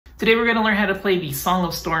Today we're going to learn how to play the Song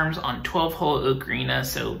of Storms on 12-hole ocarina,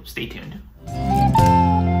 so stay tuned.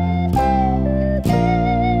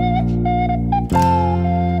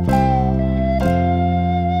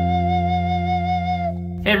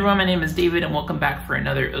 Hey everyone, my name is David and welcome back for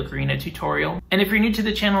another ocarina tutorial. And if you're new to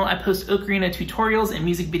the channel, I post ocarina tutorials and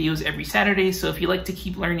music videos every Saturday, so if you like to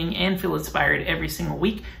keep learning and feel inspired every single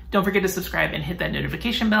week, don't forget to subscribe and hit that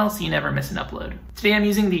notification bell so you never miss an upload. Today I'm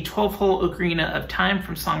using the 12-hole Ocarina of Time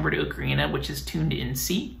from Songbird Ocarina, which is tuned in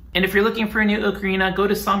C. And if you're looking for a new ocarina, go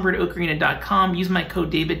to songbirdocarina.com, use my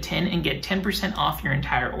code DAVID10 and get 10% off your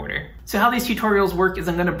entire order. So how these tutorials work is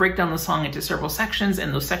I'm going to break down the song into several sections,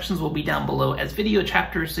 and those sections will be down below as video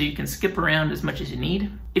chapters so you can skip around as much as you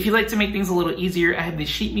need. If you'd like to make things a little easier, I have the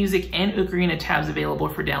sheet music and ocarina tabs available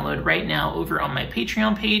for download right now over on my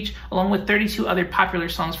Patreon page, along with 32 other popular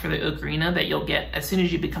songs for the ocarina that you'll get as soon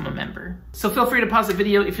as you become a member. So feel free to pause the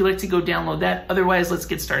video if you'd like to go download that. Otherwise, let's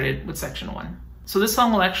get started with section 1. So this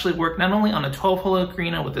song will actually work not only on a 12-hole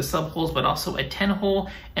ocarina with the sub-holes, but also a 10-hole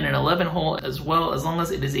and an 11-hole as well, as long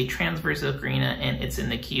as it is a transverse ocarina and it's in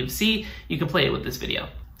the key of C. You can play it with this video.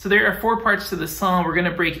 So there are 4 parts to the song. We're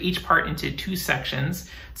gonna break each part into 2 sections.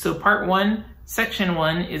 So part 1, section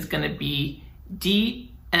 1 is gonna be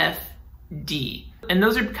D, F, D. And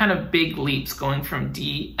those are kind of big leaps going from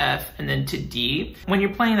D, F, and then to D. When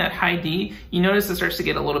you're playing that high D, you notice it starts to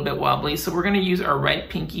get a little bit wobbly. So we're gonna use our right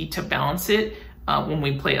pinky to balance it when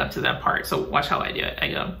we play up to that part. So watch how I do it. I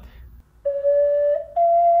go.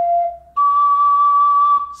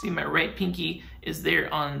 See, my right pinky is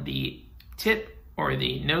there on the tip or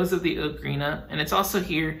the nose of the ocarina, and it's also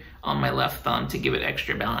here on my left thumb to give it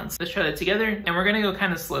extra balance. Let's try that together, and we're gonna go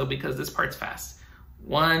kind of slow because this part's fast.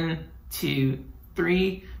 1, 2,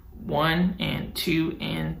 3, 1 and 2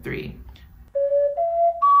 and 3.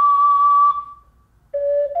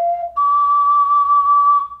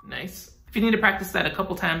 Nice. If you need to practice that a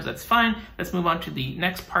couple times, that's fine. Let's move on to the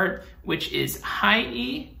next part, which is high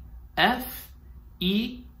E, F,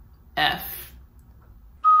 E, F.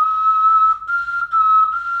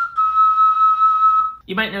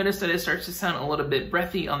 You might notice that it starts to sound a little bit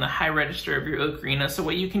breathy on the high register of your ocarina. So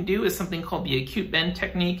what you can do is something called the acute bend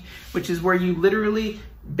technique, which is where you literally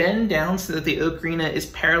bend down so that the ocarina is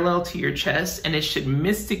parallel to your chest, and it should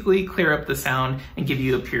mystically clear up the sound and give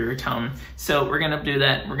you a purer tone. So we're gonna do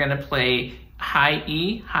that. We're gonna play high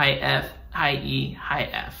E, high F, high E, high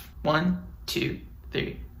F. 1, 2,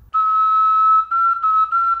 3.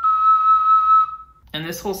 And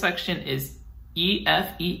this whole section is E,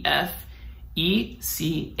 F, E, F, E,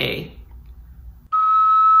 C, A.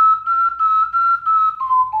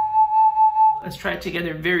 Let's try it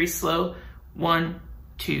together very slow. 1,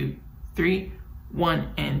 2, 3,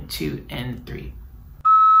 1 and 2 and 3.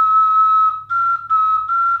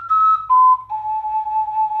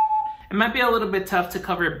 It might be a little bit tough to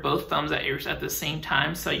cover both thumbs at the same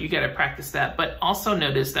time, so you gotta practice that. But also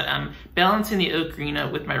notice that I'm balancing the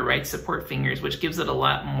ocarina with my right support fingers, which gives it a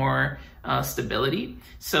lot more stability.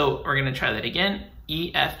 So we're gonna try that again.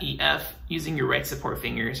 E, F, using your right support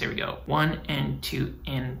fingers. Here we go. 1 and 2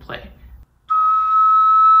 and play.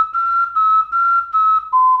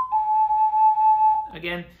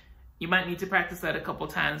 Again, you might need to practice that a couple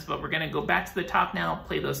times, but we're gonna go back to the top now,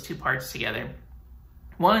 play those 2 parts together.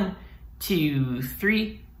 1, 2,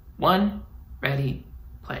 3, 1, ready,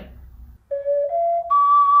 play.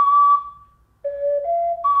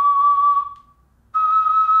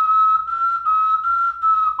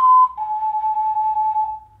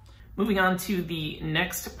 Moving on to the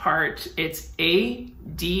next part, it's A,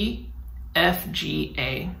 D, F, G,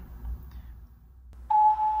 A.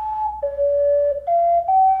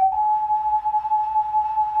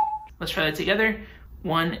 Let's try that together.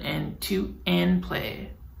 1 and 2 and play.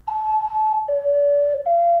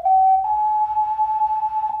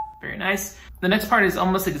 Very nice. The next part is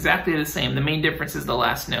almost exactly the same. The main difference is the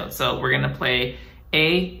last note. So we're gonna play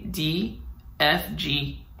A, D, F,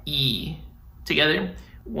 G, E. Together.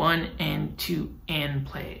 1 and 2 and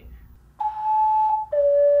play.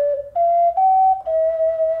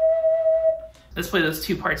 Let's play those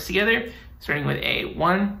 2 parts together, starting with A.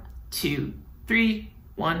 1, 2, 3,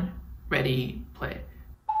 1, ready, play.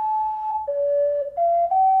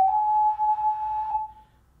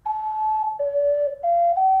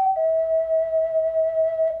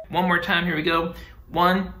 One more time, here we go.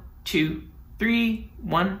 1, 2, 3,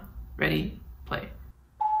 1, ready, play.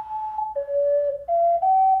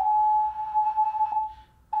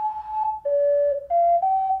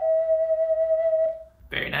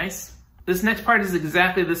 Very nice. This next part is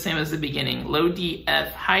exactly the same as the beginning. Low D,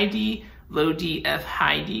 F, high D, low D, F,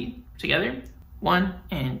 high D. Together. 1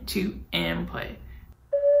 and 2 and play.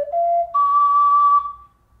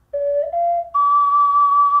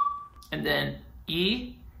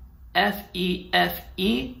 E, F, E, F,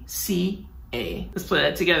 E, C, A. Let's play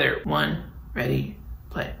that together. 1, ready,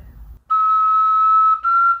 play.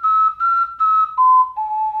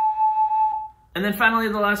 And then finally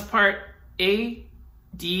the last part, A,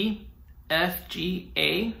 D, F, G,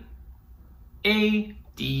 A,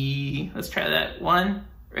 D. Let's try that. 1,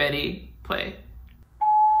 ready, play.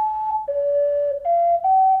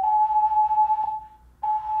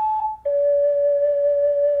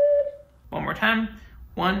 One more time.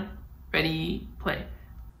 1, ready, play.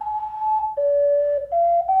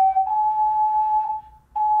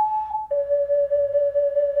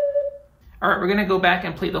 All right, we're gonna go back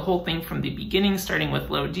and play the whole thing from the beginning, starting with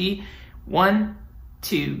low D. 1,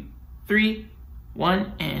 2, 3,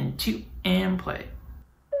 1 and 2, and play.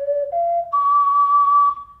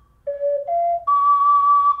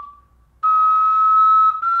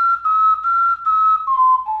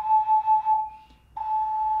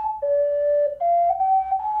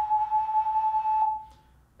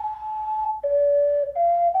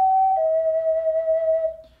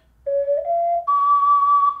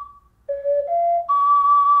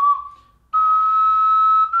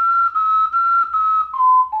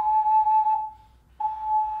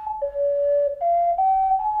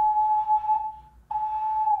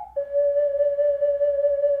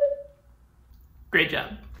 Great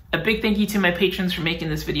job. A big thank you to my patrons for making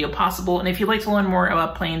this video possible, and if you'd like to learn more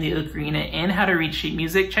about playing the ocarina and how to read sheet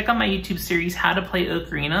music, check out my YouTube series, How to Play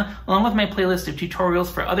Ocarina, along with my playlist of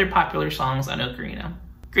tutorials for other popular songs on ocarina.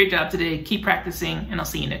 Great job today, keep practicing, and I'll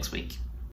see you next week.